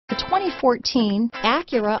2014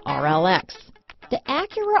 Acura RLX. The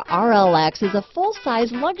Acura RLX is a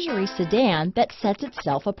full-size luxury sedan that sets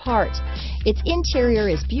itself apart. Its interior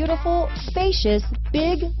is beautiful, spacious,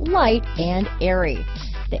 big, light, and airy.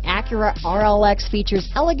 The Acura RLX features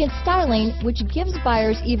elegant styling, which gives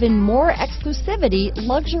buyers even more exclusivity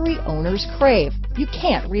luxury owners crave. You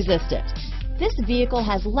can't resist it. This vehicle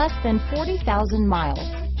has less than 40,000 miles.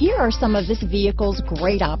 Here are some of this vehicle's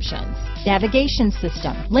great options: navigation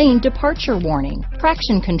system, lane departure warning,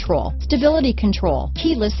 traction control, stability control,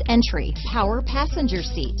 keyless entry, power passenger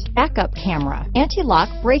seat, backup camera, anti-lock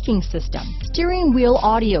braking system, steering wheel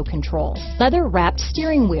audio controls, leather-wrapped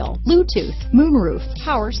steering wheel, Bluetooth, moonroof,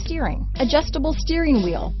 power steering, adjustable steering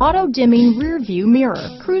wheel, auto-dimming rear view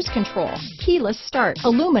mirror, cruise control, keyless start,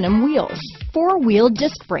 aluminum wheels, four-wheel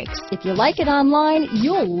disc brakes. If you like it online,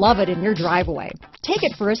 you'll love it in your driveway. Take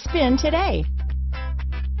it for a spin today.